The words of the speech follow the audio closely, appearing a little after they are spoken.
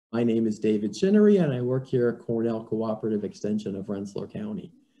My name is David Chinnery, and I work here at Cornell Cooperative Extension of Rensselaer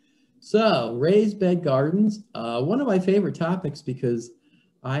County. So, raised bed gardens, one of my favorite topics because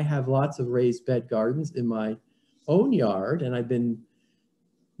I have lots of raised bed gardens in my own yard, and I've been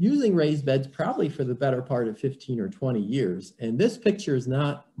using raised beds probably for the better part of 15 or 20 years. And this picture is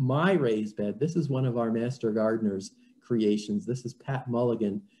not my raised bed. This is one of our master gardeners' creations. This is Pat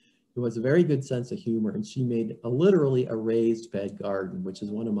Mulligan, who has a very good sense of humor, and she made literally a raised bed garden, which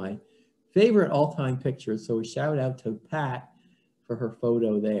is one of my favorite all-time pictures. So a shout out to Pat for her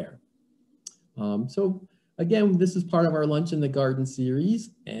photo there. So again, this is part of our Lunch in the Garden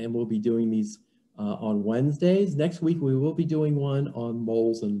series, and we'll be doing these on Wednesdays. Next week, we will be doing one on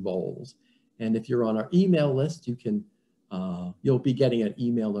moles and bowls. And if you're on our email list, you'll be getting an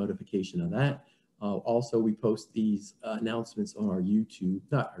email notification of that. Also, we post these announcements on our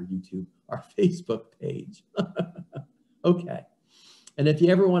our Facebook page. Okay. And if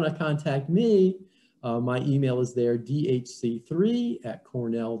you ever want to contact me, my email is there,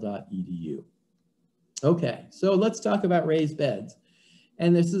 dhc3@cornell.edu. Okay, so let's talk about raised beds.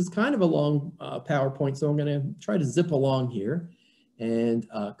 And this is kind of a long PowerPoint, so I'm going to try to zip along here and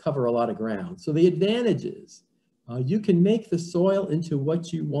cover a lot of ground. So the advantages, you can make the soil into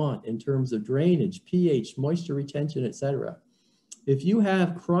what you want in terms of drainage, pH, moisture retention, etc. If you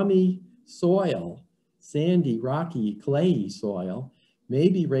have crummy soil, sandy, rocky, clayey soil,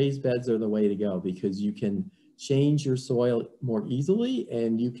 maybe raised beds are the way to go because you can change your soil more easily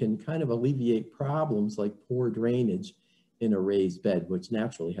and you can kind of alleviate problems like poor drainage in a raised bed, which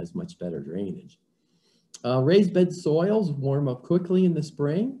naturally has much better drainage. Raised bed soils warm up quickly in the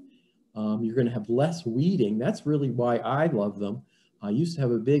spring. You're going to have less weeding. That's really why I love them. I used to have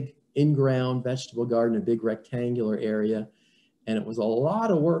a big in-ground vegetable garden, a big rectangular area, and it was a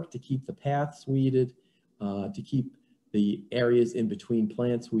lot of work to keep the paths weeded, to keep the areas in between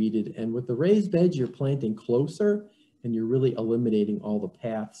plants weeded. And with the raised beds, you're planting closer and you're really eliminating all the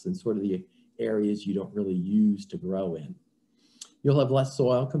paths and sort of the areas you don't really use to grow in. You'll have less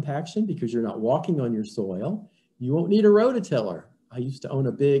soil compaction because you're not walking on your soil. You won't need a rototiller. I used to own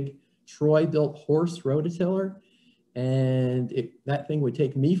a big Troy-built horse rototiller, and that thing would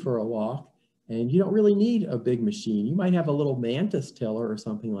take me for a walk, and you don't really need a big machine. You might have a little Mantis tiller or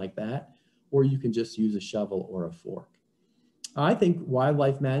something like that, or you can just use a shovel or a fork. I think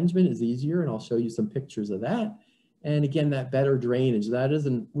wildlife management is easier, and I'll show you some pictures of that. And again, that better drainage, that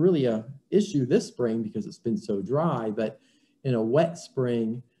isn't really an issue this spring because it's been so dry, but in a wet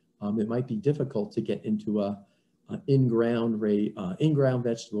spring, it might be difficult to get into an in-ground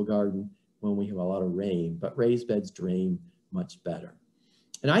vegetable garden when we have a lot of rain, but raised beds drain much better.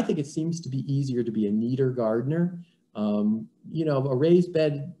 And I think it seems to be easier to be a neater gardener. You know, a raised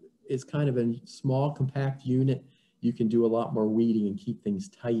bed is kind of a small, compact unit. You can do a lot more weeding and keep things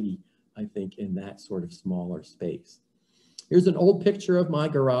tidy, I think, in that sort of smaller space. Here's an old picture of my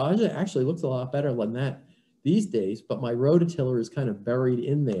garage. It actually looks a lot better than that these days, but my rototiller is kind of buried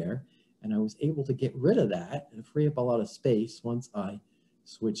in there, and I was able to get rid of that and free up a lot of space once I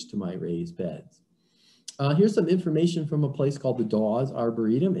switched to my raised beds. Here's some information from a place called the Dawes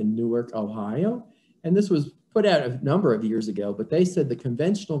Arboretum in Newark, Ohio, and this was put out a number of years ago, but they said the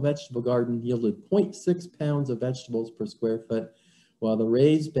conventional vegetable garden yielded 0.6 pounds of vegetables per square foot, while the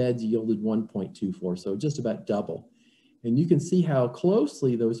raised beds yielded 1.24, so just about double. And you can see how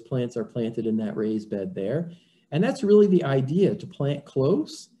closely those plants are planted in that raised bed there. And that's really the idea, to plant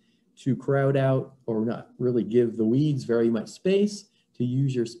close, to crowd out or not really give the weeds very much space, to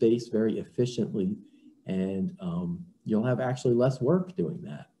use your space very efficiently. And you'll have actually less work doing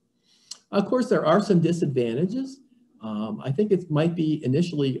that. Of course, there are some disadvantages. I think it might be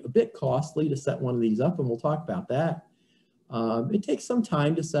initially a bit costly to set one of these up, and we'll talk about that. It takes some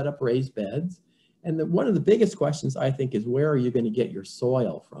time to set up raised beds. And one of the biggest questions, I think, is where are you going to get your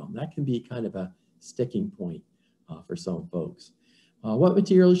soil from? That can be kind of a sticking point for some folks. What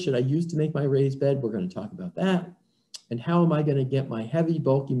materials should I use to make my raised bed? We're going to talk about that. And how am I going to get my heavy,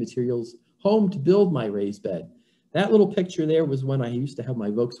 bulky materials home to build my raised bed? That little picture there was when I used to have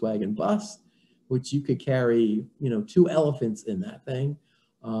my Volkswagen bus, which you could carry, 2 elephants in that thing.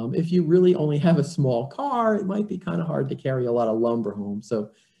 If you really only have a small car, it might be kind of hard to carry a lot of lumber home.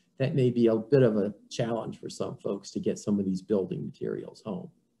 So that may be a bit of a challenge for some folks to get some of these building materials home.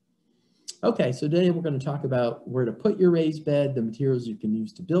 Okay, so today we're going to talk about where to put your raised bed, the materials you can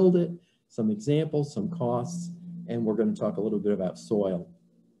use to build it, some examples, some costs, and we're going to talk a little bit about soil.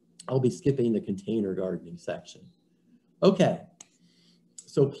 I'll be skipping the container gardening section. Okay,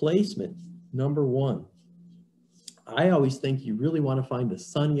 so placement, number 1. I always think you really want to find the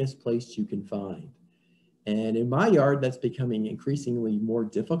sunniest place you can find. And in my yard, that's becoming increasingly more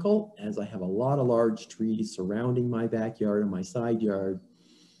difficult as I have a lot of large trees surrounding my backyard and my side yard,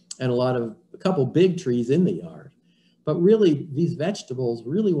 and a couple big trees in the yard. But really, these vegetables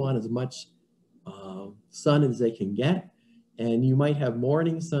really want as much sun as they can get. And you might have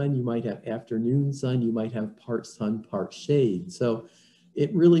morning sun, you might have afternoon sun, you might have part sun, part shade. So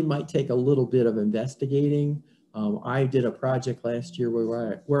it really might take a little bit of investigating. I did a project last year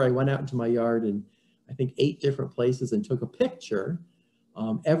where I went out into my yard in, I think, 8 different places and took a picture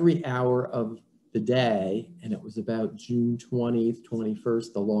every hour of the day. And it was about June 20th,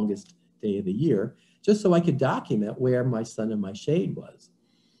 21st, the longest day of the year, just so I could document where my sun and my shade was.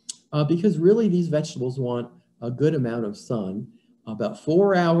 Because really these vegetables want a good amount of sun, about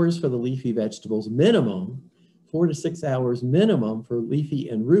 4 hours for the leafy vegetables minimum, 4 to 6 hours minimum for leafy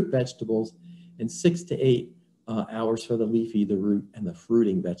and root vegetables, and 6 to 8 hours for the leafy, the root, and the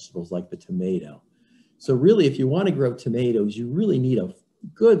fruiting vegetables like the tomato. So really, if you want to grow tomatoes, you really need a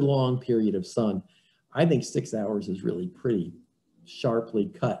good long period of sun. I think 6 hours is really pretty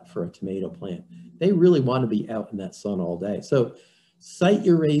sharply cut for a tomato plant. They really want to be out in that sun all day. So site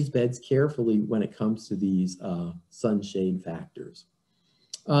your raised beds carefully when it comes to these sunshade factors.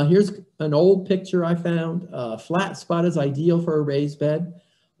 Here's an old picture I found. Flat spot is ideal for a raised bed,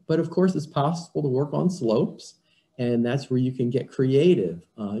 but of course it's possible to work on slopes, and that's where you can get creative.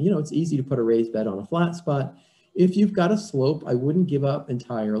 You know, it's easy to put a raised bed on a flat spot. If you've got a slope, I wouldn't give up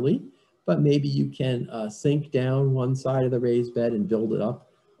entirely, but maybe you can sink down one side of the raised bed and build it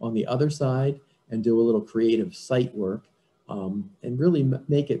up on the other side and do a little creative site work. And really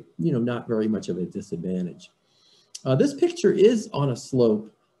make it, you know, not very much of a disadvantage. This picture is on a slope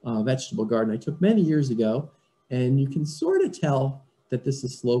vegetable garden I took many years ago, and you can sort of tell that this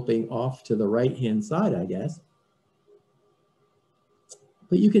is sloping off to the right-hand side, I guess.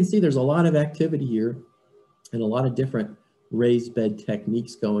 But you can see there's a lot of activity here and a lot of different raised bed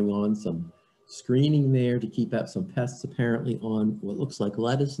techniques going on, some screening there to keep out some pests apparently on what looks like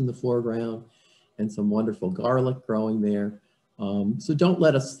lettuce in the foreground, and some wonderful garlic growing there. So don't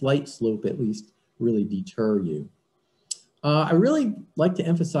let a slight slope at least really deter you. I really like to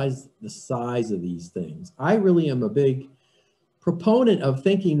emphasize the size of these things. I really am a big proponent of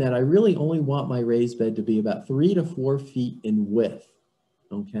thinking that I really only want my raised bed to be about 3 to 4 feet in width,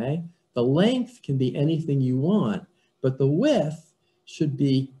 okay? The length can be anything you want, but the width should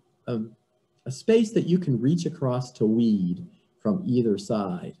be a space that you can reach across to weed from either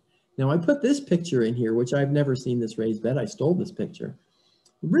side. Now I put this picture in here, which I've never seen this raised bed. I stole this picture.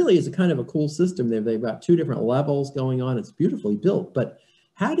 It really is a kind of a cool system there. They've got 2 different levels going on. It's beautifully built, but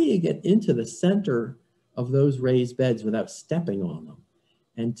how do you get into the center of those raised beds without stepping on them?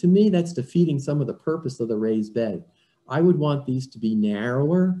 And to me, that's defeating some of the purpose of the raised bed. I would want these to be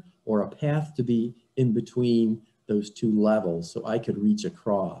narrower, or a path to be in between those 2 levels so I could reach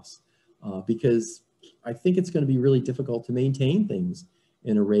across, because I think it's going to be really difficult to maintain things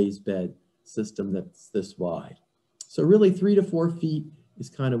in a raised bed system that's this wide. So really 3 to 4 feet is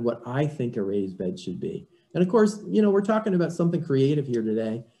kind of what I think a raised bed should be. And of course, you know, we're talking about something creative here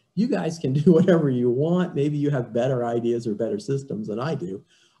today. You guys can do whatever you want. Maybe you have better ideas or better systems than I do.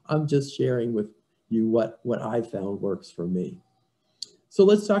 I'm just sharing with you what I found works for me. So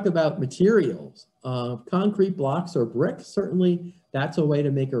let's talk about materials. Concrete blocks or bricks, certainly that's a way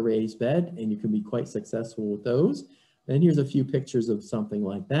to make a raised bed, and you can be quite successful with those. And here's a few pictures of something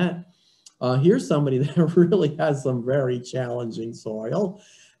like that. Here's somebody that really has some very challenging soil,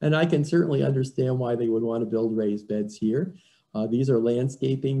 and I can certainly understand why they would want to build raised beds here. These are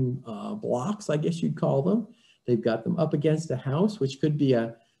landscaping blocks, I guess you'd call them. They've got them up against a house, which could be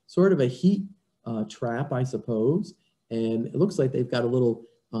a sort of a heat trap, I suppose. And it looks like they've got a little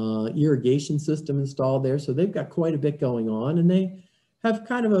irrigation system installed there. So they've got quite a bit going on, and they have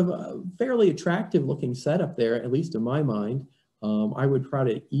kind of a fairly attractive looking setup there, at least in my mind. I would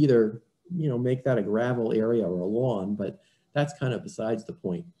probably either, you know, make that a gravel area or a lawn, but that's kind of besides the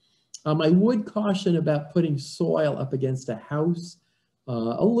point. I would caution about putting soil up against a house.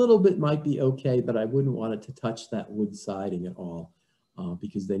 A little bit might be okay, but I wouldn't want it to touch that wood siding at all,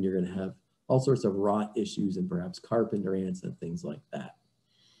 because then you're going to have all sorts of rot issues and perhaps carpenter ants and things like that.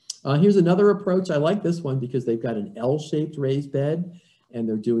 Here's another approach. I like this one because they've got an L-shaped raised bed, and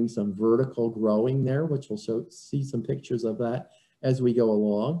they're doing some vertical growing there, which we'll see some pictures of that as we go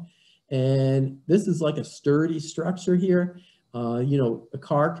along. And this is like a sturdy structure here. You know, a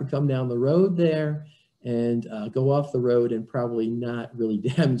car could come down the road there and go off the road and probably not really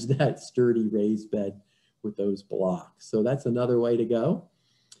damage that sturdy raised bed with those blocks. So that's another way to go.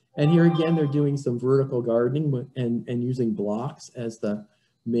 And here again, they're doing some vertical gardening and using blocks as the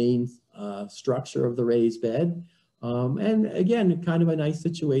main structure of the raised bed. And again, kind of a nice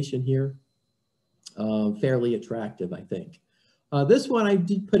situation here, fairly attractive, I think. This one I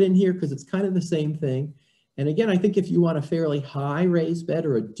did put in here because it's kind of the same thing. And again, I think if you want a fairly high raised bed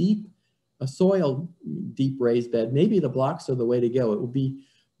or a soil deep raised bed, maybe the blocks are the way to go. It would be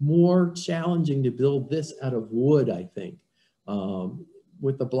more challenging to build this out of wood, I think.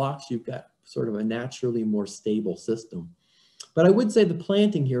 With the blocks, you've got sort of a naturally more stable system. But I would say the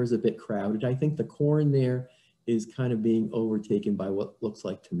planting here is a bit crowded. I think the corn there is kind of being overtaken by what looks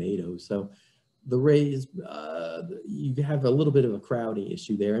like tomatoes. So the raised, you have a little bit of a crowding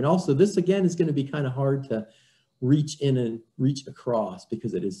issue there. And also this again is going to be kind of hard to reach in and reach across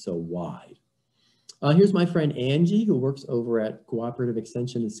because it is so wide. Here's my friend Angie, who works over at Cooperative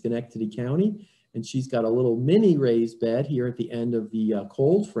Extension in Schenectady County. And she's got a little mini raised bed here at the end of the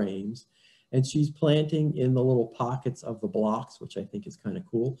cold frames. And she's planting in the little pockets of the blocks, which I think is kind of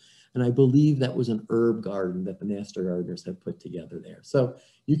cool. And I believe that was an herb garden that the master gardeners have put together there. So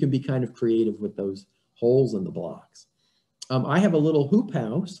you can be kind of creative with those holes in the blocks. I have a little hoop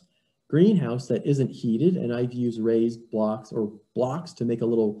house, greenhouse that isn't heated, and I've used raised blocks or blocks to make a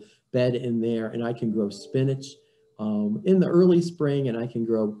little bed in there, and I can grow spinach in the early spring, and I can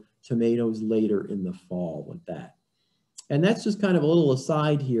grow tomatoes later in the fall with that. And that's just kind of a little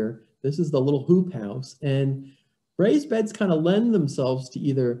aside here. This is the little hoop house, and raised beds kind of lend themselves to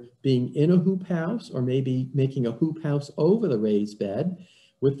either being in a hoop house or maybe making a hoop house over the raised bed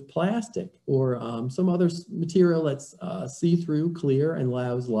with plastic or some other material that's see-through, clear, and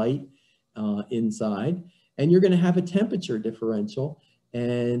allows light inside. And you're going to have a temperature differential.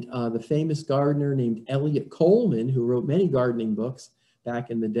 And the famous gardener named Eliot Coleman, who wrote many gardening books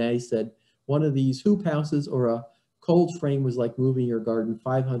back in the day, said one of these hoop houses or a cold frame was like moving your garden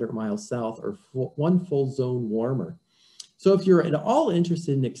 500 miles south or one full zone warmer. So if you're at all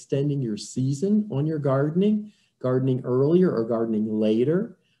interested in extending your season on your gardening earlier or gardening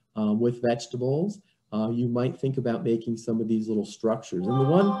later with vegetables, you might think about making some of these little structures. And the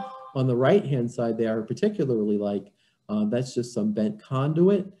one on the right-hand side there I particularly like, that's just some bent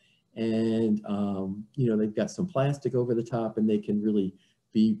conduit. And, you know, they've got some plastic over the top and they can really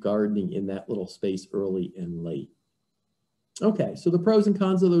be gardening in that little space early and late. Okay, so the pros and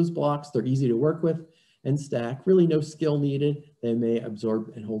cons of those blocks, they're easy to work with and stack, really no skill needed. They may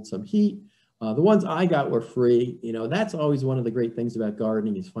absorb and hold some heat. The ones I got were free. You know, that's always one of the great things about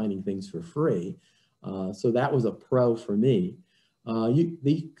gardening is finding things for free. So that was a pro for me.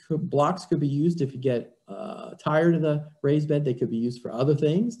 The blocks could be used if you get tired of the raised bed. They could be used for other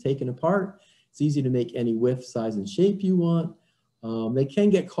things, taken apart. It's easy to make any width, size, and shape you want. They can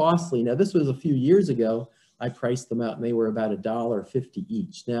get costly. Now, this was a few years ago. I priced them out and they were about $1.50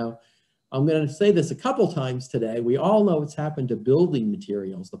 each. Now, I'm going to say this a couple times today. We all know what's happened to building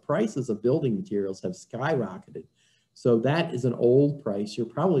materials. The prices of building materials have skyrocketed. So that is an old price. You're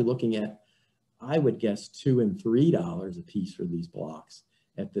probably looking at, I would guess, $2 and $3 a piece for these blocks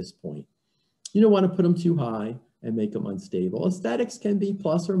at this point. You don't want to put them too high and make them unstable. Aesthetics can be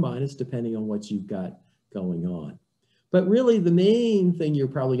plus or minus depending on what you've got going on. But really the main thing you're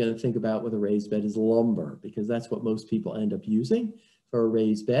probably going to think about with a raised bed is lumber, because that's what most people end up using for a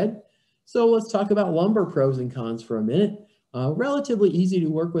raised bed. So let's talk about lumber pros and cons for a minute. Relatively easy to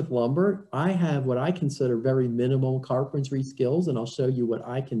work with lumber. I have what I consider very minimal carpentry skills, and I'll show you what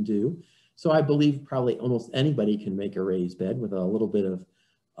I can do. So I believe probably almost anybody can make a raised bed with a little bit of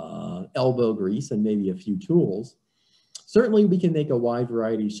elbow grease and maybe a few tools. Certainly we can make a wide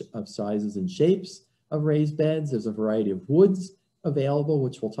variety of sizes and shapes of raised beds. There's a variety of woods available,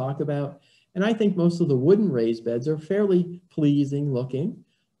 which we'll talk about. And I think most of the wooden raised beds are fairly pleasing looking.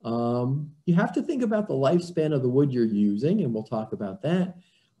 You have to think about the lifespan of the wood you're using, and we'll talk about that.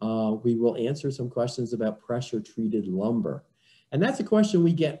 We will answer some questions about pressure treated lumber. And that's a question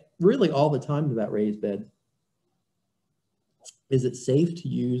we get really all the time about raised beds. Is it safe to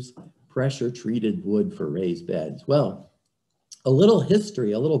use pressure treated wood for raised beds? Well, a little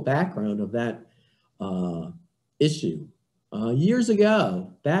history, a little background of that issue. Years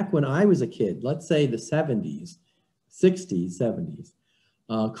ago, back when I was a kid, let's say the 70s, 60s, 70s,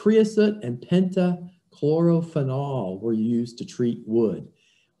 creosote and pentachlorophenol were used to treat wood.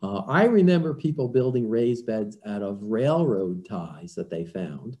 I remember people building raised beds out of railroad ties that they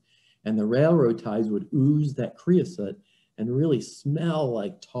found, and the railroad ties would ooze that creosote and really smell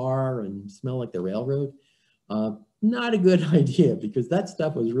like tar and smell like the railroad. Not a good idea, because that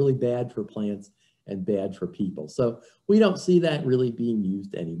stuff was really bad for plants and bad for people. So we don't see that really being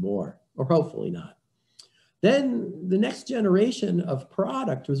used anymore, or hopefully not. Then the next generation of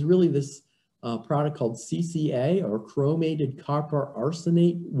product was really this a product called CCA, or chromated copper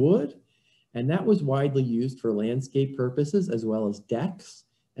arsenate wood. And that was widely used for landscape purposes as well as decks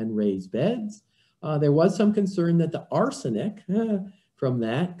and raised beds. There was some concern that the arsenic from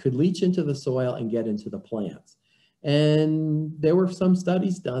that could leach into the soil and get into the plants. And there were some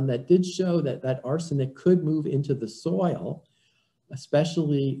studies done that did show that that arsenic could move into the soil,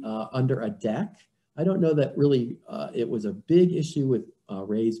 especially under a deck. I don't know that really it was a big issue with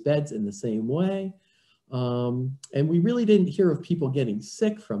raised beds in the same way. And we really didn't hear of people getting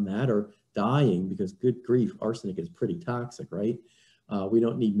sick from that or dying, because good grief, arsenic is pretty toxic, right? We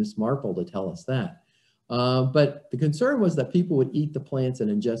don't need Miss Marple to tell us that. But the concern was that people would eat the plants and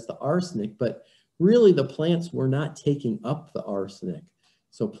ingest the arsenic, but really the plants were not taking up the arsenic.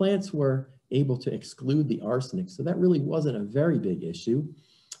 So plants were able to exclude the arsenic. So that really wasn't a very big issue.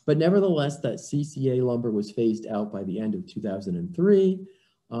 But nevertheless, that CCA lumber was phased out by the end of 2003.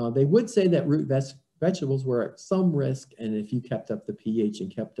 They would say that root vegetables were at some risk, and if you kept up the pH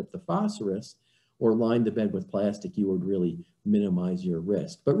and kept up the phosphorus or lined the bed with plastic, you would really minimize your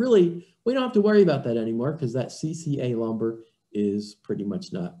risk. But really, we don't have to worry about that anymore because that CCA lumber is pretty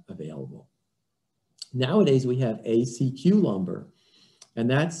much not available. Nowadays, we have ACQ lumber, and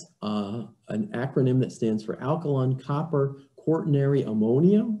that's an acronym that stands for alkaline copper quaternary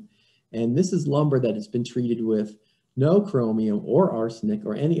ammonium. And this is lumber that has been treated with no chromium or arsenic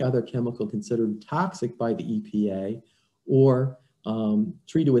or any other chemical considered toxic by the EPA, or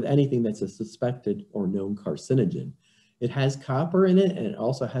treated with anything that's a suspected or known carcinogen. It has copper in it, and it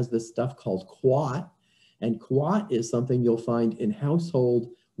also has this stuff called quat. And quat is something you'll find in household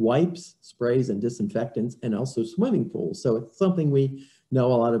wipes, sprays, and disinfectants, and also swimming pools. So it's something we know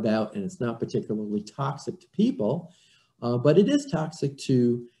a lot about, and it's not particularly toxic to people, but it is toxic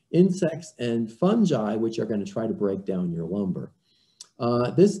to insects and fungi, which are going to try to break down your lumber.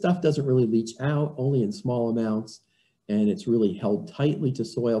 This stuff doesn't really leach out, only in small amounts, and it's really held tightly to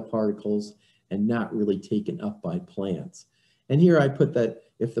soil particles and not really taken up by plants. And here I put that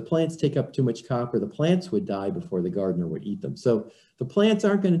if the plants take up too much copper, the plants would die before the gardener would eat them. So the plants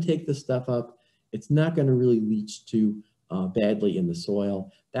aren't going to take this stuff up. It's not going to really leach too badly in the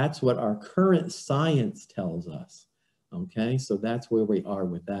soil. That's what our current science tells us. Okay, so that's where we are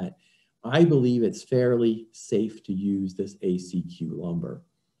with that. I believe it's fairly safe to use this ACQ lumber.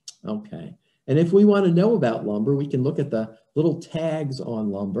 Okay, and if we want to know about lumber, we can look at the little tags on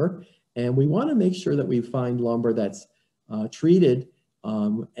lumber, and we want to make sure that we find lumber that's treated,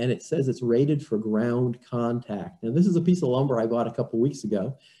 and it says it's rated for ground contact. Now, this is a piece of lumber I bought a couple weeks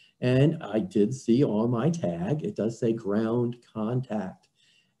ago, and I did see on my tag, it does say ground contact.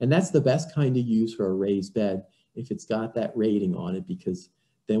 And that's the best kind to use for a raised bed if it's got that rating on it, because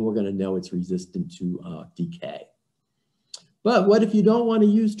then we're going to know it's resistant to decay. But what if you don't want to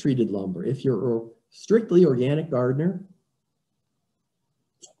use treated lumber? If you're a strictly organic gardener,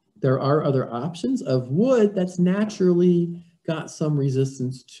 there are other options of wood that's naturally got some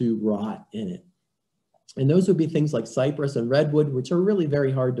resistance to rot in it. And those would be things like cypress and redwood, which are really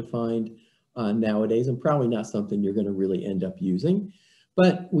very hard to find nowadays, and probably not something you're going to really end up using.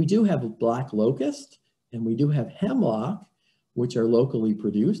 But we do have black locust, and we do have hemlock, which are locally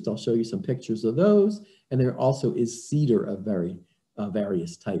produced. I'll show you some pictures of those. And there also is cedar of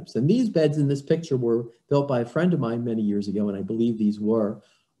various types. And these beds in this picture were built by a friend of mine many years ago, and I believe these were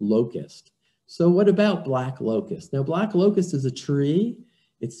locust. So what about black locust? Now, black locust is a tree.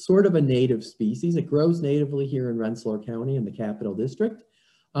 It's sort of a native species. It grows natively here in Rensselaer County in the Capital District.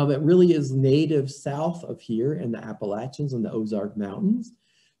 It really is native south of here in the Appalachians and the Ozark Mountains.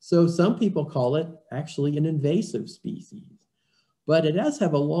 So some people call it actually an invasive species, but it does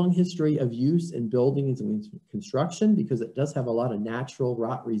have a long history of use in buildings and construction because it does have a lot of natural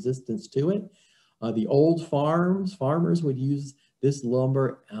rot resistance to it. The old farmers would use this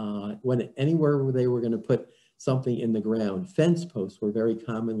lumber anywhere where they were going to put something in the ground. Fence posts were very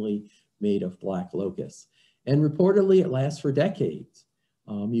commonly made of black locust. And reportedly, it lasts for decades.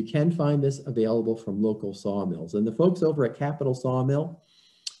 You can find this available from local sawmills. And the folks over at Capital Sawmill,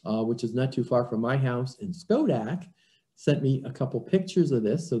 which is not too far from my house in Schodack, sent me a couple pictures of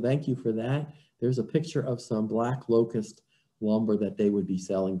this, so thank you for that. There's a picture of some black locust lumber that they would be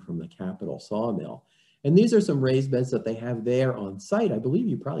selling from the Capital Sawmill. And these are some raised beds that they have there on site. I believe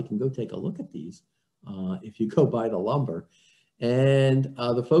you probably can go take a look at these if you go buy the lumber. And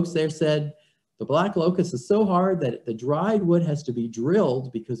the folks there said, the black locust is so hard that the dried wood has to be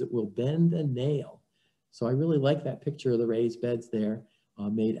drilled because it will bend a nail. So I really like that picture of the raised beds there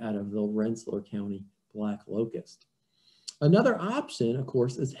made out of the Rensselaer County black locust. Another option, of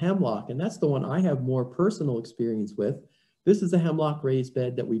course, is hemlock, and that's the one I have more personal experience with This is a hemlock raised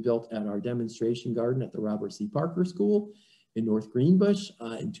bed that we built at our demonstration garden at the Robert C. Parker School in North Greenbush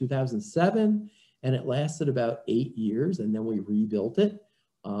in 2007, and it lasted about 8 years, and then we rebuilt it.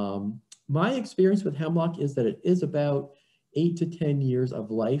 My experience with hemlock is that it is about 8 to 10 years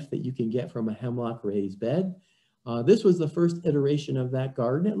of life that you can get from a hemlock raised bed. This was the first iteration of that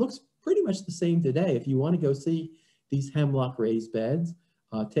garden. It looks pretty much the same today. If you want to go see these hemlock raised beds,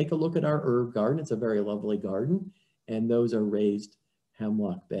 take a look at our herb garden. It's a very lovely garden, and those are raised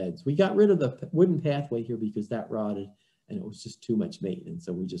hemlock beds. We got rid of the wooden pathway here because that rotted and it was just too much maintenance,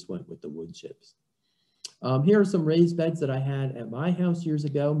 so we just went with the wood chips. Here are some raised beds that I had at my house years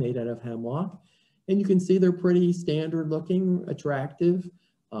ago made out of hemlock, and you can see they're pretty standard looking, attractive.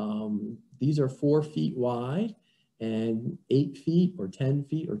 These are 4 feet wide and 8 feet or 10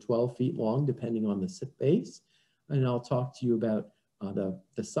 feet or 12 feet long, depending on the base. And I'll talk to you about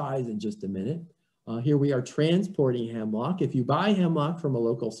the size in just a minute. Here we are transporting hemlock. If you buy hemlock from a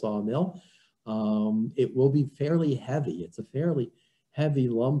local sawmill, it will be fairly heavy. It's a fairly heavy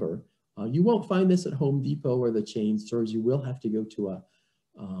lumber. You won't find this at Home Depot or the chain stores. You will have to go to a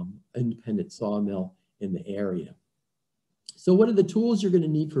independent sawmill in the area. So what are the tools you're going to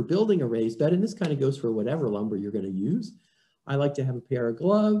need for building a raised bed? And this kind of goes for whatever lumber you're going to use. I like to have a pair of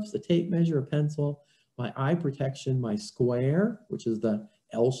gloves, a tape measure, a pencil, my eye protection, my square, which is the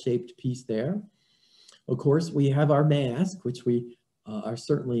L-shaped piece there. Of course, we have our mask, which we are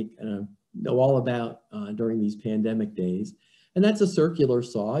certainly know all about during these pandemic days. And that's a circular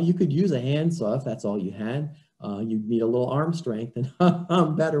saw. You could use a hand saw if that's all you had. You'd need a little arm strength, and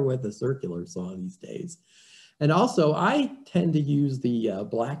I'm better with a circular saw these days. And also, I tend to use the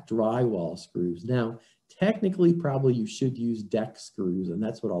black drywall screws. Now, technically, probably you should use deck screws, and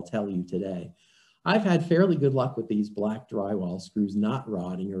that's what I'll tell you today. I've had fairly good luck with these black drywall screws not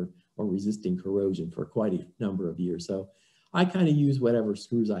rotting or resisting corrosion for quite a number of years. So I kind of use whatever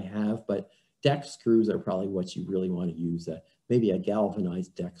screws I have, but deck screws are probably what you really want to use. Maybe a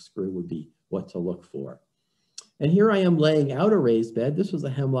galvanized deck screw would be what to look for. And here I am laying out a raised bed. This was a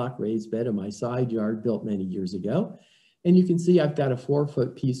hemlock raised bed in my side yard built many years ago. And you can see I've got a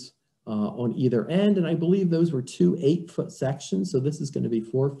 4-foot piece on either end. And I believe those were 2 8-foot sections. So this is going to be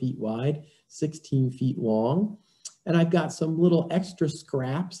 4 feet wide, 16 feet long. And I've got some little extra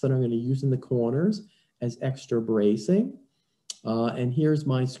scraps that I'm going to use in the corners as extra bracing. And here's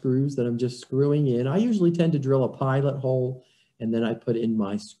my screws that I'm just screwing in. I usually tend to drill a pilot hole, and then I put in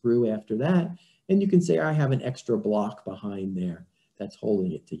my screw after that. And you can see I have an extra block behind there that's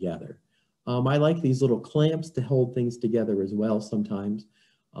holding it together. I like these little clamps to hold things together as well sometimes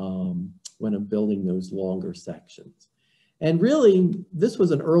when I'm building those longer sections. And really, this was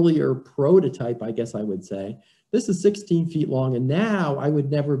an earlier prototype, I guess I would say. This is 16 feet long, and now I would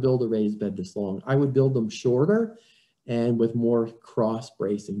never build a raised bed this long. I would build them shorter and with more cross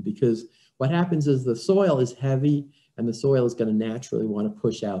bracing, because what happens is the soil is heavy and the soil is going to naturally want to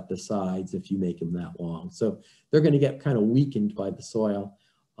push out the sides if you make them that long. So they're going to get kind of weakened by the soil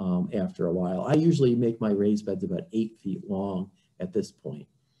after a while. I usually make my raised beds about 8 feet long at this point.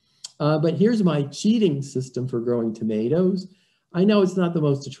 But here's my cheating system for growing tomatoes. I know it's not the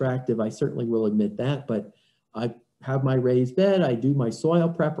most attractive, I certainly will admit that, but I have my raised bed, I do my soil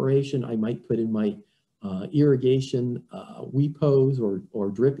preparation, I might put in my irrigation, weep hose or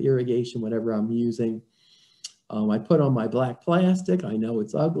drip irrigation, whatever I'm using. I put on my black plastic. I know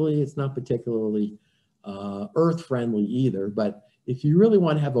it's ugly. It's not particularly earth friendly either, but if you really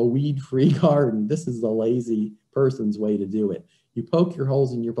want to have a weed-free garden, this is the lazy person's way to do it. You poke your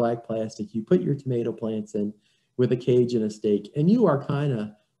holes in your black plastic, you put your tomato plants in with a cage and a stake, and you are kind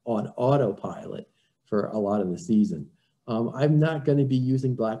of on autopilot for a lot of the season. I'm not going to be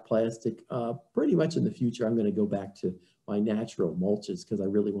using black plastic pretty much in the future. I'm going to go back to my natural mulches because I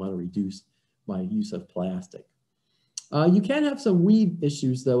really want to reduce my use of plastic. You can have some weed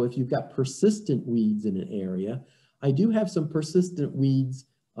issues though if you've got persistent weeds in an area. I do have some persistent weeds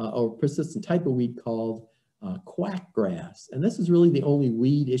or persistent type of weed called quack grass. And this is really the only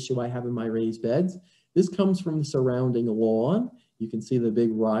weed issue I have in my raised beds. This comes from the surrounding lawn. You can see the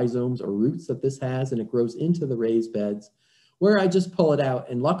big rhizomes or roots that this has, and it grows into the raised beds where I just pull it out.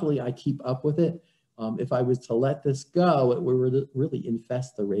 And luckily I keep up with it. If I was to let this go, it would really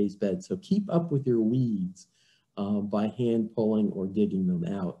infest the raised bed. So keep up with your weeds by hand pulling or digging them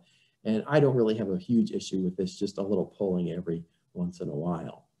out. And I don't really have a huge issue with this, just a little pulling every once in a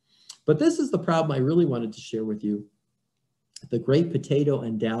while. But this is the problem I really wanted to share with you, the Great Potato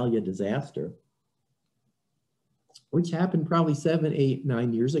and Dahlia disaster, which happened probably 7, 8,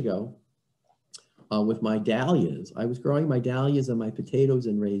 9 years ago with my dahlias. I was growing my dahlias and my potatoes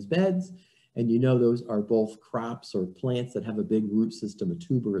in raised beds, And you know those are both crops or plants that have a big root system, a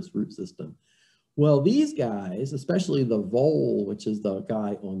tuberous root system. Well, these guys, especially the vole, which is the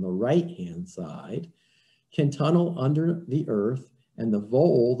guy on the right-hand side, can tunnel under the earth, and the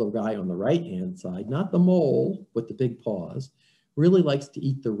vole, the guy on the right-hand side, not the mole with the big paws, really likes to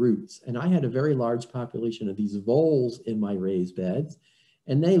eat the roots. And I had a very large population of these voles in my raised beds,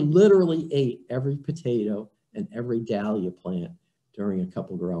 and they literally ate every potato and every dahlia plant during a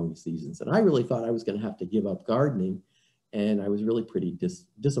couple growing seasons. And I really thought I was going to have to give up gardening, and I was really pretty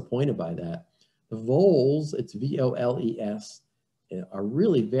disappointed by that. The voles, it's V-O-L-E-S, are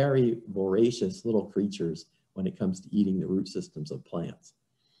really very voracious little creatures when it comes to eating the root systems of plants.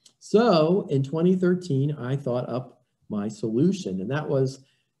 So in 2013, I thought up my solution, and that was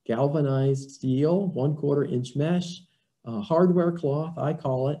galvanized steel, 1/4 inch mesh, hardware cloth, I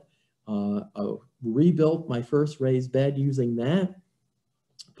call it. Rebuilt my first raised bed using that.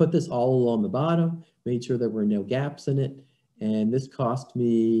 Put this all along the bottom, made sure there were no gaps in it. And this cost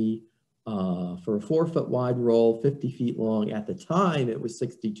me, for a 4-foot wide roll, 50 feet long. At the time, it was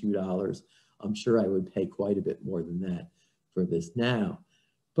 $62. I'm sure I would pay quite a bit more than that for this now.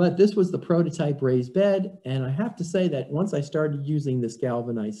 But this was the prototype raised bed. And I have to say that once I started using this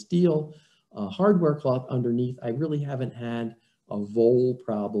galvanized steel hardware cloth underneath, I really haven't had a vole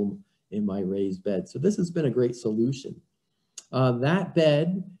problem in my raised bed. So this has been a great solution. That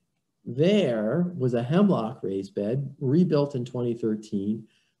bed there was a hemlock raised bed, rebuilt in 2013.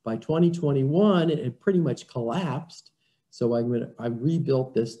 By 2021, it had pretty much collapsed. So I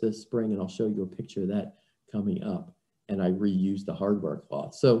rebuilt this spring, and I'll show you a picture of that coming up. And I reused the hardware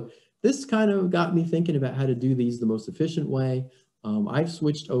cloth. So this kind of got me thinking about how to do these the most efficient way. I've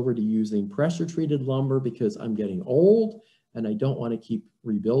switched over to using pressure treated lumber because I'm getting old and I don't want to keep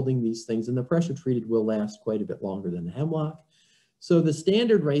rebuilding these things. And the pressure treated will last quite a bit longer than the hemlock. So the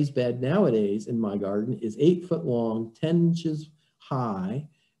standard raised bed nowadays in my garden is 8 foot long, 10 inches high,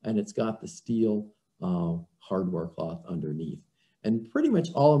 and it's got the steel hardware cloth underneath. And pretty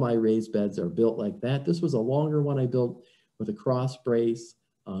much all of my raised beds are built like that. This was a longer one I built with a cross brace.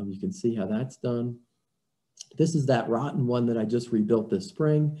 You can see how that's done. This is that rotten one that I just rebuilt this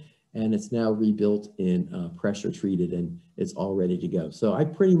spring, and it's now rebuilt in pressure treated, and it's all ready to go. So I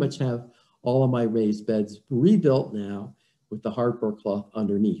pretty much have all of my raised beds rebuilt now with the hardware cloth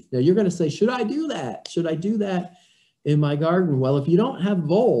underneath. Now you're gonna say, should I do that? Should I do that in my garden? Well, if you don't have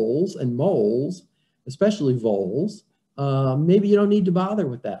voles and moles, especially voles, maybe you don't need to bother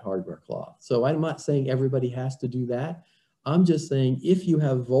with that hardware cloth. So I'm not saying everybody has to do that. I'm just saying if you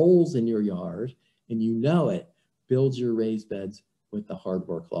have voles in your yard and you know it, build your raised beds with the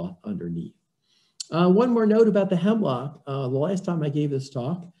hardware cloth underneath. One more note about the hemlock. The last time I gave this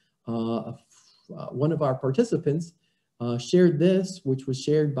talk, one of our participants shared this, which was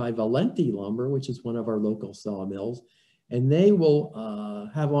shared by Valenti Lumber, which is one of our local sawmills. And they will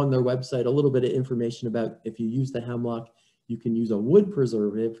have on their website a little bit of information about if you use the hemlock, you can use a wood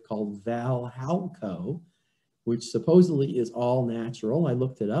preservative called Valhalco, which supposedly is all natural. I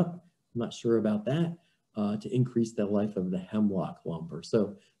looked it up, I'm not sure about that, to increase the life of the hemlock lumber.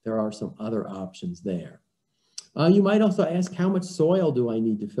 So there are some other options there. You might also ask, how much soil do I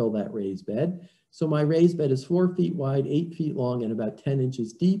need to fill that raised bed? So my raised bed is 4 feet wide, 8 feet long, and about 10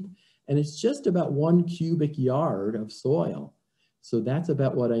 inches deep. And it's just about 1 cubic yard of soil. So that's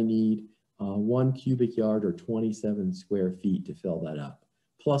about what I need, 1 cubic yard or 27 square feet to fill that up,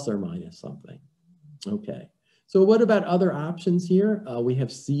 plus or minus something. Okay, so what about other options here? We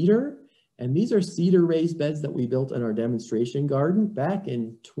have cedar, and these are cedar raised beds that we built in our demonstration garden back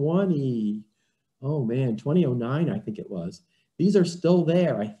in 2009, I think it was. These are still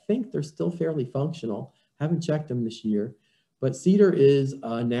there. I think they're still fairly functional. Haven't checked them this year. But cedar is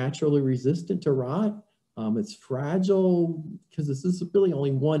naturally resistant to rot. It's fragile because this is really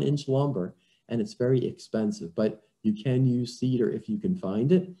only 1 inch lumber, and it's very expensive, but you can use cedar if you can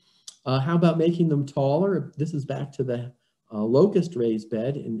find it. How about making them taller? This is back to the locust raised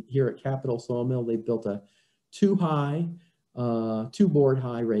bed, and here at Capitol Sawmill, they built a 2-board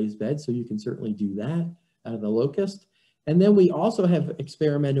high raised bed, so you can certainly do that out of the locust. And then we also have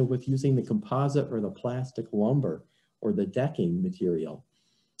experimented with using the composite or the plastic lumber or the decking material.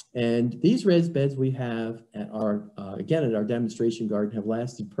 And these raised beds we have at our, again, at our demonstration garden have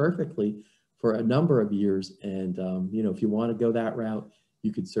lasted perfectly for a number of years. And, you know, if you want to go that route,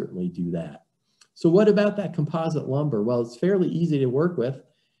 you could certainly do that. So what about that composite lumber? Well, it's fairly easy to work with.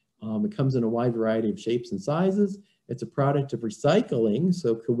 It comes in a wide variety of shapes and sizes. It's a product of recycling.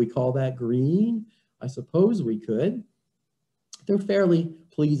 So could we call that green? I suppose we could. They're fairly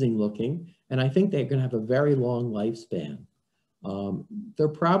pleasing looking, and I think they're going to have a very long lifespan. They're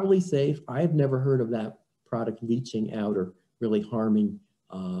probably safe. I've never heard of that product leaching out or really harming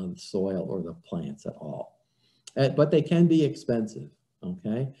the soil or the plants at all. But they can be expensive,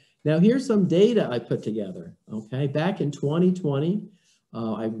 okay? Now here's some data I put together, okay? Back in 2020,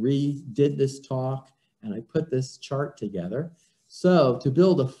 I redid this talk and I put this chart together. So to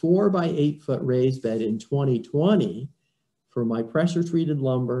build a 4 by 8 foot raised bed in 2020 for my pressure treated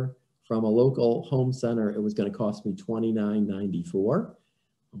lumber from a local home center, it was going to cost me $29.94.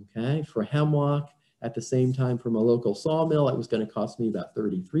 Okay, for hemlock at the same time from a local sawmill, it was going to cost me about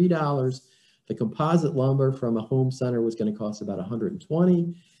 $33. The composite lumber from a home center was going to cost about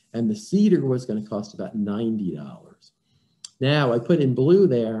 $120, and the cedar was going to cost about $90. Now I put in blue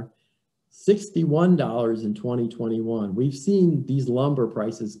there $61 in 2021. We've seen these lumber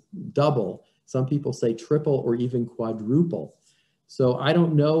prices double. Some people say triple or even quadruple. So I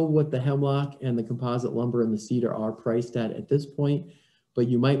don't know what the hemlock and the composite lumber and the cedar are priced at this point, but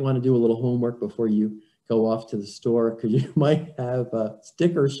you might want to do a little homework before you go off to the store, because you might have a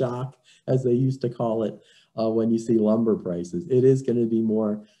sticker shock, as they used to call it, when you see lumber prices. It is going to be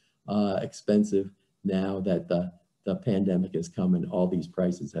more expensive now that the pandemic has come and all these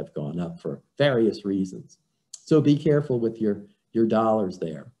prices have gone up for various reasons. So be careful with your dollars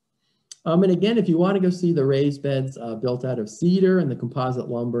there. And again, if you want to go see the raised beds built out of cedar and the composite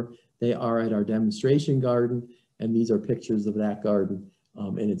lumber, they are at our demonstration garden. And these are pictures of that garden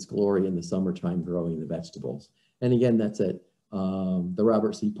in its glory in the summertime growing the vegetables. And again, that's at the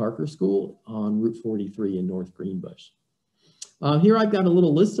Robert C. Parker School on Route 43 in North Greenbush. Here I've got a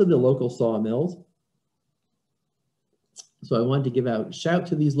little list of the local sawmills. So I wanted to give out a shout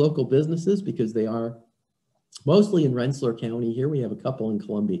to these local businesses because they are mostly in Rensselaer County. Here we have a couple in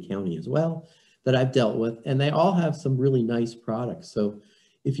Columbia County as well that I've dealt with, and they all have some really nice products. So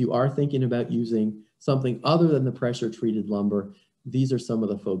if you are thinking about using something other than the pressure treated lumber, these are some of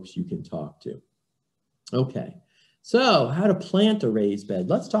the folks you can talk to. Okay, so how to plant a raised bed.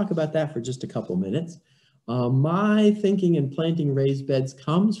 Let's talk about that for just a couple minutes. My thinking in planting raised beds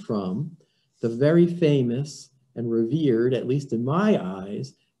comes from the very famous and revered, at least in my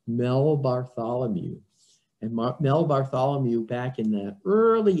eyes, Mel Bartholomew. And Mel Bartholomew, back in the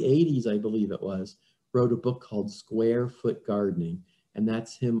early 80s, I believe it was, wrote a book called Square Foot Gardening. And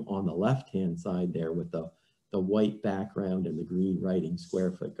that's him on the left-hand side there with the white background and the green writing,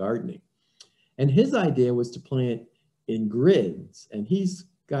 Square Foot Gardening. And his idea was to plant in grids. And he's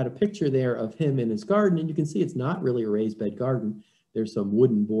got a picture there of him in his garden. And you can see it's not really a raised bed garden. There's some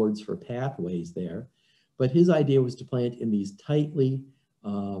wooden boards for pathways there. But his idea was to plant in these tightly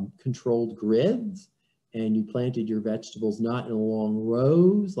controlled grids. And you planted your vegetables not in long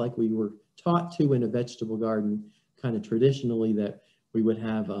rows like we were taught to in a vegetable garden, kind of traditionally, that we would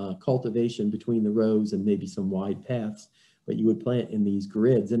have cultivation between the rows and maybe some wide paths, but you would plant in these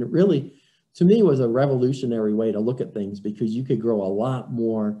grids. And it really, to me, was a revolutionary way to look at things because you could grow a lot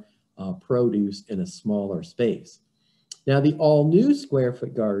more produce in a smaller space. Now, the all-new Square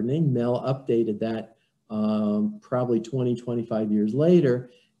Foot Gardening, Mel updated that probably 20, 25 years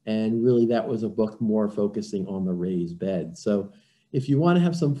later, and really that was a book more focusing on the raised bed. So if you want to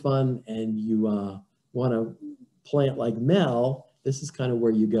have some fun and you want to plant like Mel, this is kind of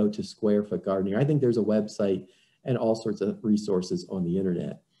where you go to Square Foot Gardening. I think there's a website and all sorts of resources on the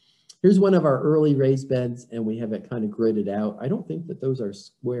internet. Here's one of our early raised beds, and we have it kind of gridded out. I don't think that those are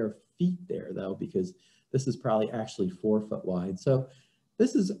square feet there though, because this is probably actually 4 foot wide. So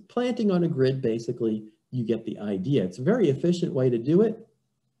this is planting on a grid. Basically, you get the idea. It's a very efficient way to do it.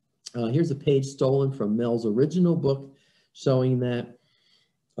 Here's a page stolen from Mel's original book showing that,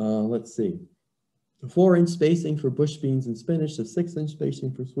 let's see, 4-inch spacing for bush beans and spinach, a 6-inch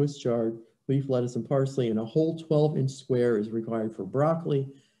spacing for Swiss chard, leaf lettuce and parsley, and a whole 12-inch square is required for broccoli,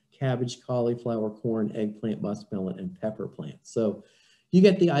 cabbage, cauliflower, corn, eggplant, muskmelon, and pepper plants. So you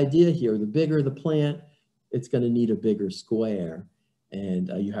get the idea here. The bigger the plant, it's going to need a bigger square, and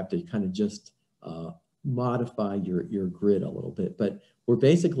you have to kind of just modify your grid a little bit. But we're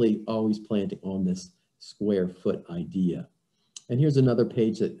basically always planting on this square foot idea. And here's another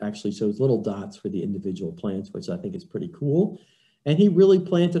page that actually shows little dots for the individual plants, which I think is pretty cool. And he really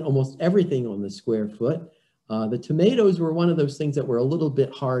planted almost everything on the square foot. The tomatoes were one of those things that were a little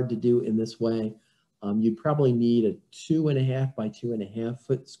bit hard to do in this way. You'd probably need a 2.5 by 2.5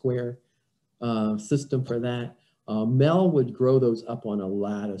 foot square system for that. Mel would grow those up on a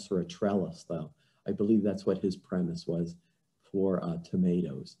lattice or a trellis though. I believe that's what his premise was for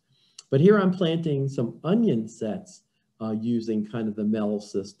tomatoes. But here I'm planting some onion sets using kind of the Mel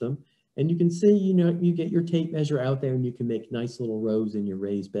system. And you can see, you know, you get your tape measure out there and you can make nice little rows in your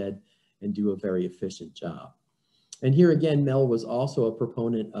raised bed and do a very efficient job. And here again, Mel was also a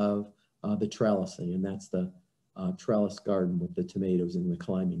proponent of the trellising, and that's the trellis garden with the tomatoes and the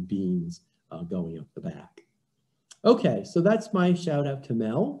climbing beans going up the back. Okay, so that's my shout out to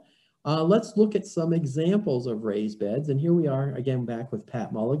Mel. Let's look at some examples of raised beds. And here we are again back with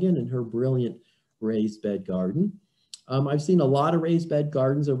Pat Mulligan and her brilliant raised bed garden. I've seen a lot of raised bed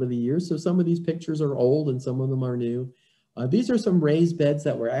gardens over the years, so some of these pictures are old and some of them are new. These are some raised beds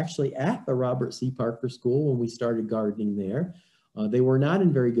that were actually at the Robert C. Parker School when we started gardening there. They were not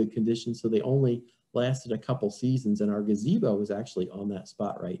in very good condition, so they only lasted a couple seasons, and our gazebo is actually on that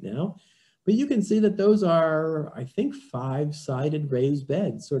spot right now. But you can see that those are, I think, 5-sided raised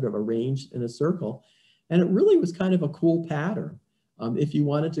beds, sort of arranged in a circle. And it really was kind of a cool pattern. If you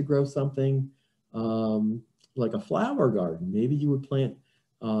wanted to grow something like a flower garden, maybe you would plant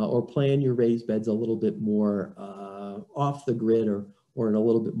or plan your raised beds a little bit more off the grid or in a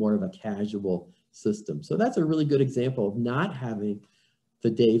little bit more of a casual system. So that's a really good example of not having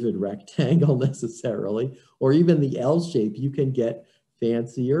the David rectangle necessarily, or even the L shape. You can get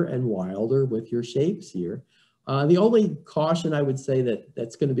fancier and wilder with your shapes here. The only caution I would say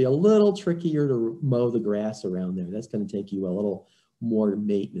that's going to be a little trickier to mow the grass around there. That's going to take you a little more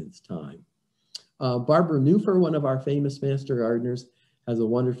maintenance time. Barbara Newfer, one of our famous master gardeners, has a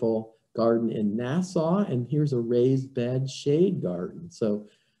wonderful garden in Nassau, and here's a raised bed shade garden. So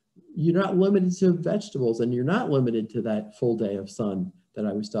you're not limited to vegetables, and you're not limited to that full day of sun that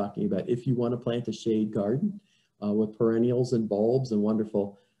I was talking about. If you want to plant a shade garden with perennials and bulbs and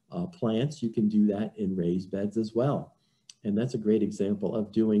wonderful plants, you can do that in raised beds as well. And that's a great example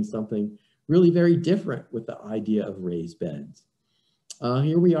of doing something really very different with the idea of raised beds.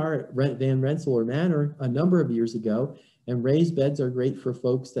 Here we are at Van Rensselaer Manor a number of years ago, and raised beds are great for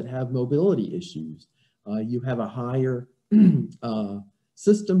folks that have mobility issues. You have a higher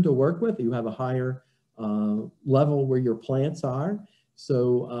system to work with. You have a higher level where your plants are.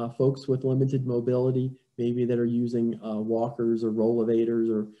 So folks with limited mobility, maybe that are using walkers or rollovators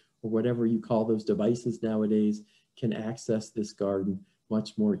or whatever you call those devices nowadays, can access this garden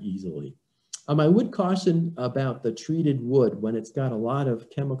much more easily. I would caution about the treated wood when it's got a lot of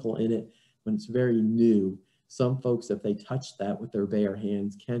chemical in it, when it's very new. Some folks, if they touch that with their bare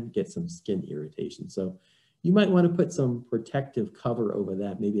hands, can get some skin irritation. So you might want to put some protective cover over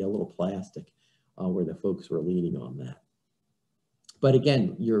that, maybe a little plastic where the folks were leaning on that. But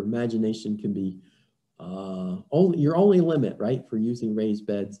again, your imagination can be your only limit, right, for using raised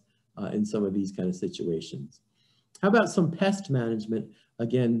beds in some of these kind of situations. How about some pest management?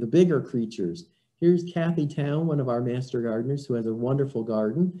 Again, the bigger creatures. Here's Kathy Town, one of our master gardeners, who has a wonderful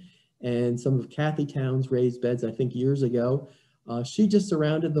garden. And some of Kathy Town's raised beds, I think years ago, she just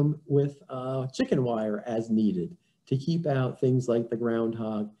surrounded them with chicken wire as needed to keep out things like the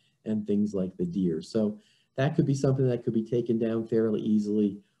groundhog and things like the deer. So that could be something that could be taken down fairly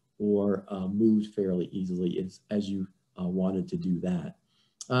easily or moved fairly easily as you wanted to do that.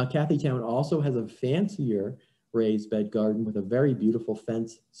 Kathy Town also has a fancier raised bed garden with a very beautiful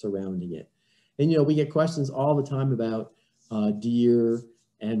fence surrounding it. And you know, we get questions all the time about deer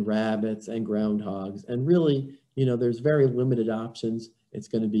and rabbits and groundhogs, and really, you know, there's very limited options. It's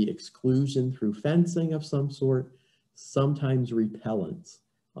going to be exclusion through fencing of some sort, sometimes repellents.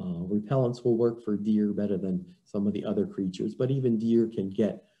 Repellents will work for deer better than some of the other creatures, but even deer can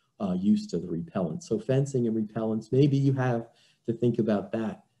get used to the repellents. So fencing and repellents, maybe you have to think about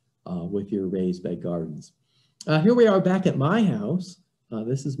that with your raised bed gardens. Here we are back at my house.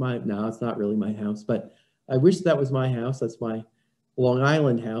 This is no, it's not really my house, but I wish that was my house. That's my Long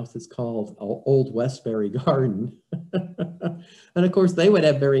Island house. It's called Old Westbury Garden. And of course, they would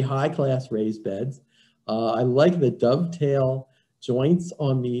have very high class raised beds. I like the dovetail joints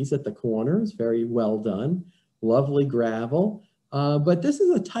on these at the corners, very well done. Lovely gravel. But this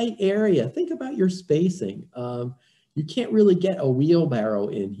is a tight area. Think about your spacing. You can't really get a wheelbarrow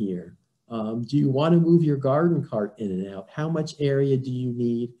in here. Do you want to move your garden cart in and out? How much area do you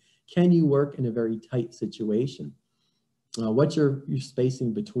need? Can you work in a very tight situation? What's your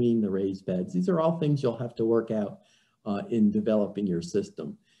spacing between the raised beds? These are all things you'll have to work out in developing your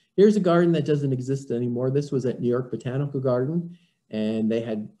system. Here's a garden that doesn't exist anymore. This was at New York Botanical Garden, and they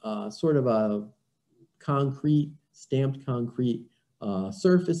had sort of a stamped concrete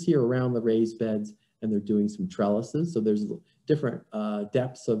surface here around the raised beds, and they're doing some trellises. So there's different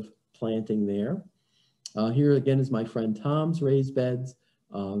depths of planting there. Here again is my friend Tom's raised beds.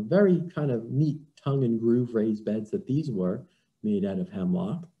 Very kind of neat tongue and groove raised beds that these were, made out of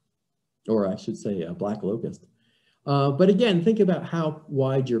hemlock, or I should say black locust. But again, think about how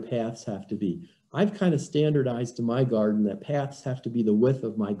wide your paths have to be. I've kind of standardized to my garden that paths have to be the width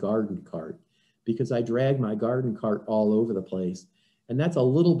of my garden cart. because I drag my garden cart all over the place. And that's a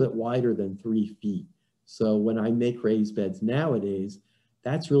little bit wider than 3 feet. So when I make raised beds nowadays,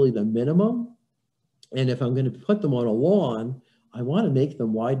 that's really the minimum. And if I'm going to put them on a lawn, I want to make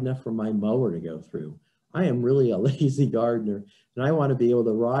them wide enough for my mower to go through. I am really a lazy gardener, and I want to be able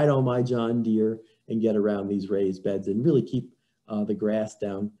to ride on my John Deere and get around these raised beds and really keep the grass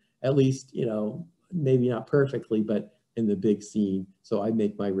down, at least, you know, maybe not perfectly, but in the big scene. So I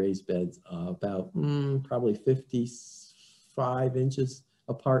make my raised beds about probably 55 inches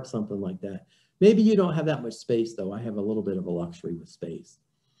apart, something like that. Maybe you don't have that much space though. I have a little bit of a luxury with space.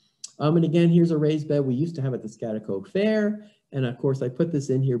 And again, here's a raised bed we used to have at the Scotticoke Fair. And of course I put this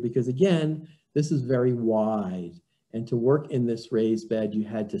in here because again, this is very wide. And to work in this raised bed, you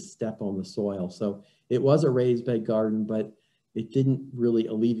had to step on the soil. So it was a raised bed garden, but it didn't really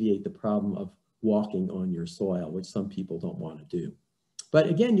alleviate the problem of walking on your soil, which some people don't want to do. But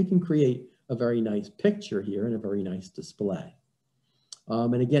again, you can create a very nice picture here and a very nice display.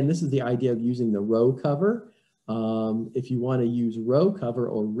 And again, this is the idea of using the row cover. If you want to use row cover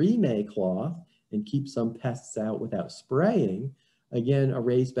or remake cloth and keep some pests out without spraying, again, a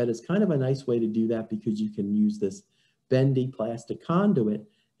raised bed is kind of a nice way to do that because you can use this bendy plastic conduit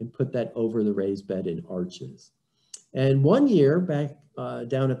and put that over the raised bed in arches. And one year back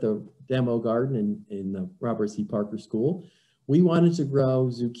down at the demo garden in the Robert C. Parker School, we wanted to grow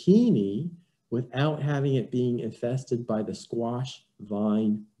zucchini without having it being infested by the squash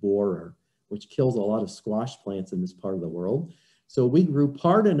vine borer, which kills a lot of squash plants in this part of the world. So we grew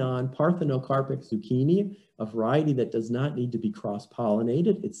parthenocarpic zucchini, a variety that does not need to be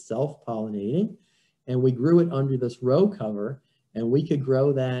cross-pollinated. It's self-pollinating. And we grew it under this row cover, and we could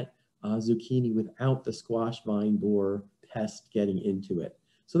grow that zucchini without the squash vine borer pest getting into it.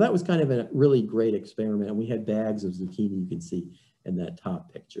 So that was kind of a really great experiment. And we had bags of zucchini you can see in that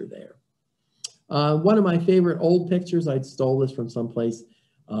top picture there. One of my favorite old pictures, I stole this from someplace,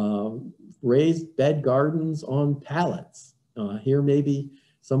 raised bed gardens on pallets. Here maybe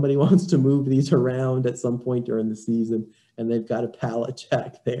somebody wants to move these around at some point during the season and they've got a pallet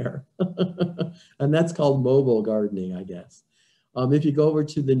jack there. And that's called mobile gardening, I guess. If you go over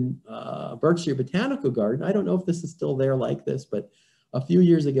to the Berkshire Botanical Garden, I don't know if this is still there like this, but a few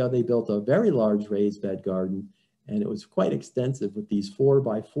years ago they built a very large raised bed garden and it was quite extensive with these 4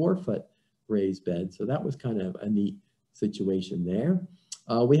 by 4 foot raised beds. So that was kind of a neat situation there.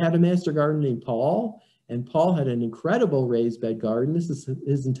 We had a master gardener named Paul, and Paul had an incredible raised bed garden. This is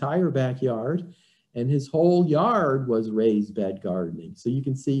his entire backyard, and his whole yard was raised bed gardening. So you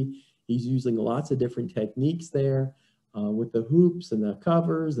can see he's using lots of different techniques there with the hoops and the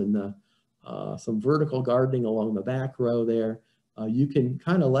covers and the, some vertical gardening along the back row there. You can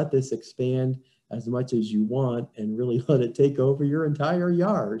kind of let this expand as much as you want and really let it take over your entire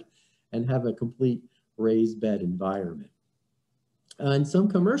yard and have a complete raised bed environment. And some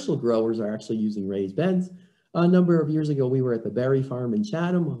commercial growers are actually using raised beds. A number of years ago, we were at the Berry Farm in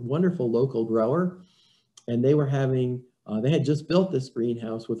Chatham, a wonderful local grower, and they were having, they had just built this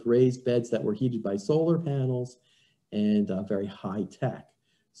greenhouse with raised beds that were heated by solar panels and very high tech.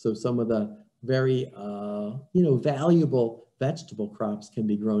 So some of the very, valuable vegetable crops can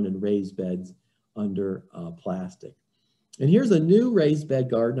be grown in raised beds under plastic. And here's a new raised bed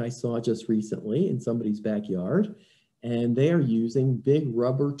garden I saw just recently in somebody's backyard. And they are using big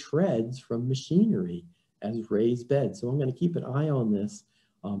rubber treads from machinery as raised beds. So I'm going to keep an eye on this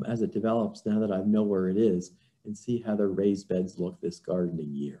as it develops now that I know where it is and see how the raised beds look this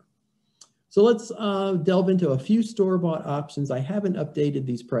gardening year. So let's delve into a few store-bought options. I haven't updated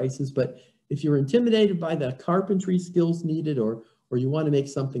these prices, but if you're intimidated by the carpentry skills needed or you want to make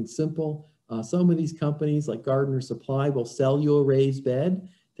something simple, some of these companies like Gardener Supply will sell you a raised bed.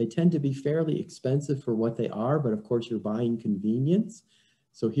 They tend to be fairly expensive for what they are, but of course you're buying convenience.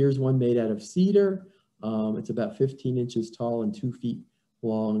 So here's one made out of cedar. It's about 15 inches tall and 2 feet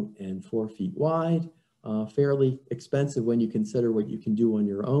long and 4 feet wide. Fairly expensive when you consider what you can do on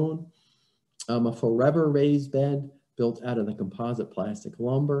your own. A forever raised bed built out of the composite plastic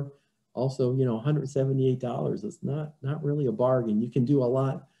lumber. Also, $178. It's not really a bargain. You can do a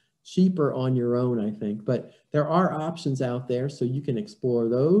lot cheaper on your own, I think, but there are options out there, so you can explore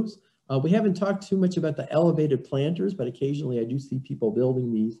those. We haven't talked too much about the elevated planters, but occasionally I do see people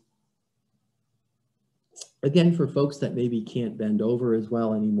building these. Again, for folks that maybe can't bend over as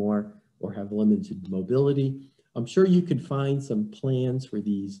well anymore or have limited mobility, I'm sure you could find some plans for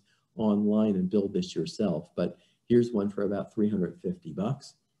these online and build this yourself, but here's one for about 350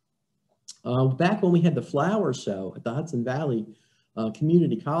 bucks. Back when we had the flower show at the Hudson Valley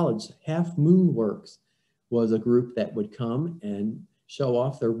Community College, Half Moon Works was a group that would come and show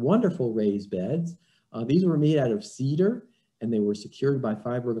off their wonderful raised beds. These were made out of cedar, and they were secured by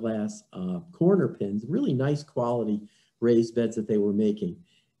fiberglass corner pins, really nice quality raised beds that they were making.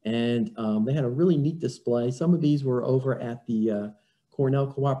 And they had a really neat display. Some of these were over at the Cornell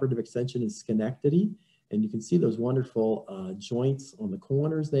Cooperative Extension in Schenectady, and you can see those wonderful joints on the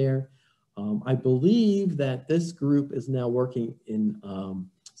corners there. I believe that this group is now working in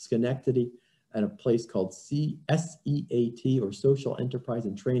Schenectady at a place called SEAT, or Social Enterprise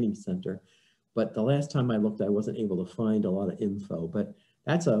and Training Center. But the last time I looked, I wasn't able to find a lot of info. But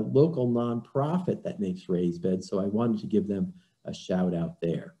that's a local nonprofit that makes raised beds, so I wanted to give them a shout out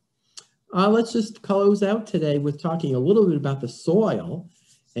there. Let's just close out today with talking a little bit about the soil.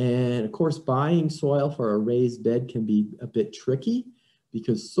 And of course, buying soil for a raised bed can be a bit tricky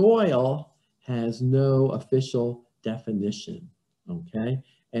because soil has no official definition, okay?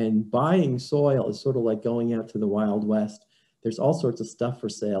 And buying soil is sort of like going out to the Wild West. There's all sorts of stuff for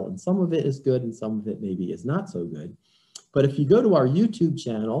sale, and some of it is good and some of it maybe is not so good. But if you go to our YouTube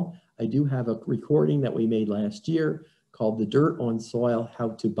channel, I do have a recording that we made last year called The Dirt on Soil, How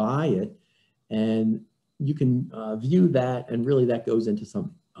to Buy It. And you can view that, and really that goes into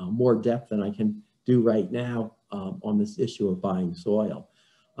some more depth than I can do right now on this issue of buying soil.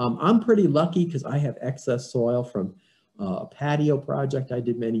 I'm pretty lucky because I have excess soil from a patio project I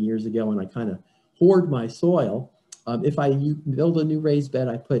did many years ago, and I kind of hoard my soil. If I build a new raised bed,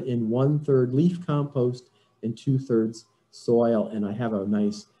 I put in 1/3 leaf compost and 2/3 soil, and I have a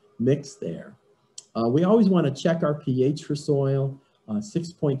nice mix there. We always want to check our pH for soil.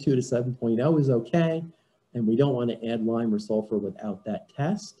 6.2 to 7.0 is okay, and we don't want to add lime or sulfur without that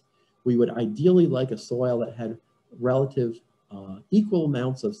test. We would ideally like a soil that had relative equal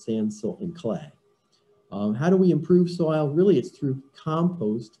amounts of sand, silt, and clay. How do we improve soil? Really, it's through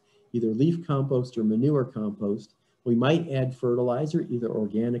compost, either leaf compost or manure compost. We might add fertilizer, either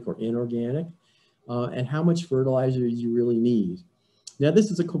organic or inorganic, and how much fertilizer do you really need? Now, this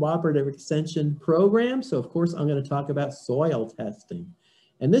is a cooperative extension program, so of course I'm going to talk about soil testing.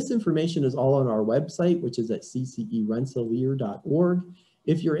 And this information is all on our website, which is at ccerensselaer.org.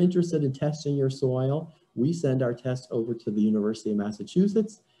 If you're interested in testing your soil, we send our tests over to the University of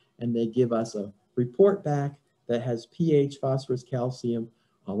Massachusetts, and they give us a report back that has pH, phosphorus, calcium,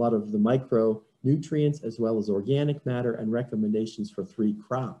 a lot of the micronutrients, as well as organic matter, and recommendations for 3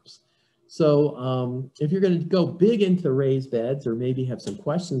 crops. So if you're going to go big into raised beds, or maybe have some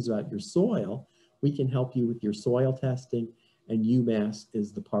questions about your soil, we can help you with your soil testing, and UMass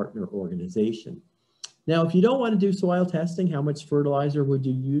is the partner organization. Now, if you don't want to do soil testing, how much fertilizer would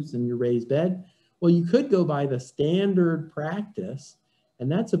you use in your raised bed? Well, you could go by the standard practice, and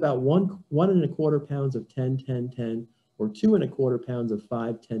that's about 1.25 pounds of 10-10-10, or 2.25 pounds of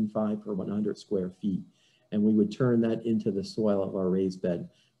 5-10-5 per 100 square feet. And we would turn that into the soil of our raised bed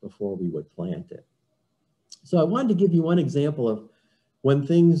before we would plant it. So I wanted to give you one example of when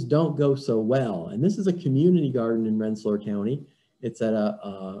things don't go so well. And this is a community garden in Rensselaer County. It's at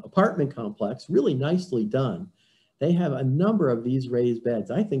a apartment complex, really nicely done. They have a number of these raised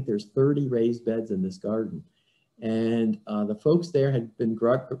beds. I think there's 30 raised beds in this garden. And the folks there had been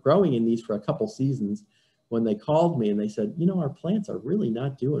growing in these for a couple seasons when they called me and they said, you know, our plants are really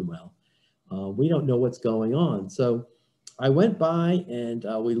not doing well. We don't know what's going on. So I went by and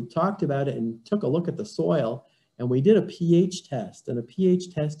we talked about it and took a look at the soil, and we did a pH test. And a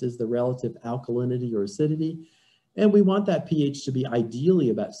pH test is the relative alkalinity or acidity. And we want that pH to be ideally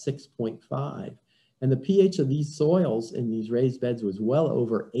about 6.5. And the pH of these soils in these raised beds was well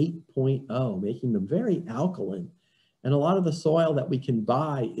over 8.0, making them very alkaline. And a lot of the soil that we can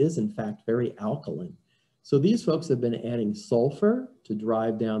buy is in fact very alkaline. So these folks have been adding sulfur to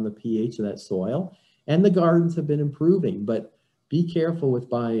drive down the pH of that soil, and the gardens have been improving, but be careful with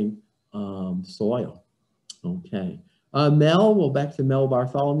buying soil. Okay. Back to Mel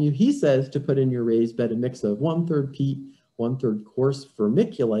Bartholomew. He says to put in your raised bed a mix of 1/3 peat, 1/3 coarse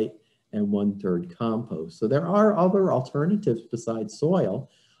vermiculite, and 1/3 compost. So there are other alternatives besides soil.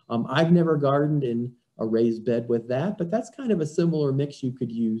 I've never gardened in a raised bed with that, but that's kind of a similar mix you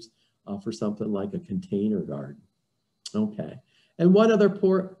could use for something like a container garden. Okay. And one other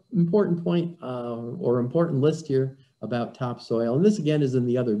important point or important list here about topsoil, and this again is in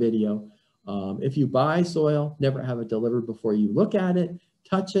the other video. If you buy soil, never have it delivered before you look at it,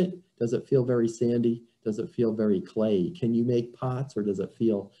 touch it. Does it feel very sandy? Does it feel very clayey? Can you make pots, or does it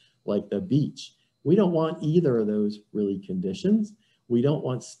feel like the beach? We don't want either of those really conditions. We don't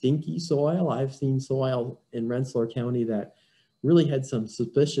want stinky soil. I've seen soil in Rensselaer County that really had some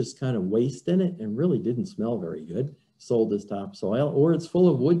suspicious kind of waste in it and really didn't smell very good, sold as topsoil, or it's full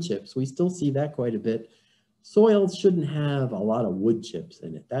of wood chips. We still see that quite a bit Soils shouldn't have a lot of wood chips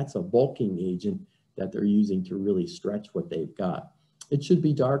in it. That's a bulking agent that they're using to really stretch what they've got. It should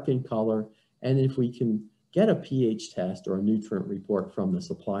be dark in color, and if we can get a pH test or a nutrient report from the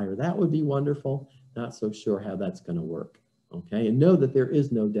supplier, that would be wonderful. Not so sure how that's going to work. Okay, and know that there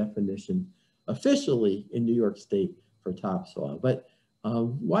is no definition officially in New York State for topsoil, but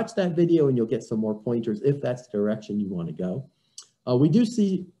watch that video and you'll get some more pointers if that's the direction you want to go. We do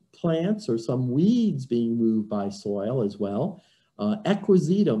see plants or some weeds being moved by soil as well.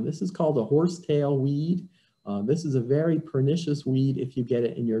 Equisetum, this is called a horsetail weed. This is a very pernicious weed if you get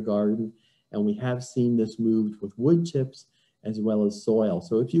it in your garden, and we have seen this moved with wood chips as well as soil.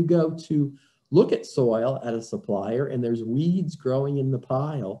 So if you go to look at soil at a supplier and there's weeds growing in the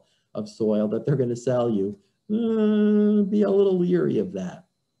pile of soil that they're going to sell you, be a little leery of that.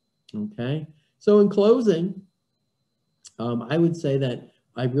 Okay, so in closing, I would say that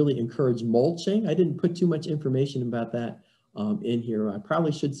I really encourage mulching. I didn't put too much information about that in here. I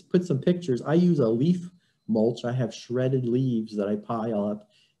probably should put some pictures. I use a leaf mulch. I have shredded leaves that I pile up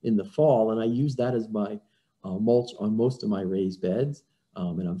in the fall, and I use that as my mulch on most of my raised beds,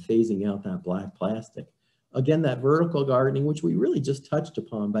 and I'm phasing out that black plastic. Again, that vertical gardening, which we really just touched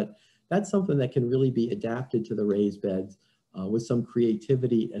upon, but that's something that can really be adapted to the raised beds with some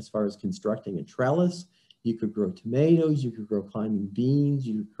creativity as far as constructing a trellis. You could grow tomatoes, you could grow climbing beans,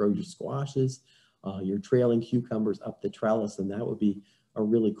 you could grow your squashes, your trailing cucumbers up the trellis, and that would be a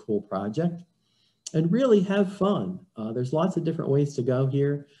really cool project. And really have fun. There's lots of different ways to go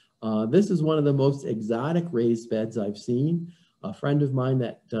here. This is one of the most exotic raised beds I've seen. A friend of mine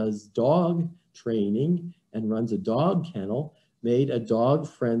that does dog training and runs a dog kennel made a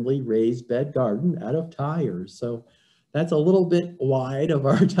dog-friendly raised bed garden out of tires. So that's a little bit wide of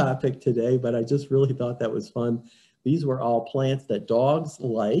our topic today, but I just really thought that was fun. These were all plants that dogs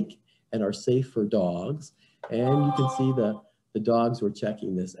like and are safe for dogs. And you can see the dogs were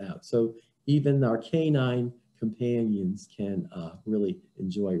checking this out. So even our canine companions can really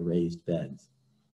enjoy raised beds.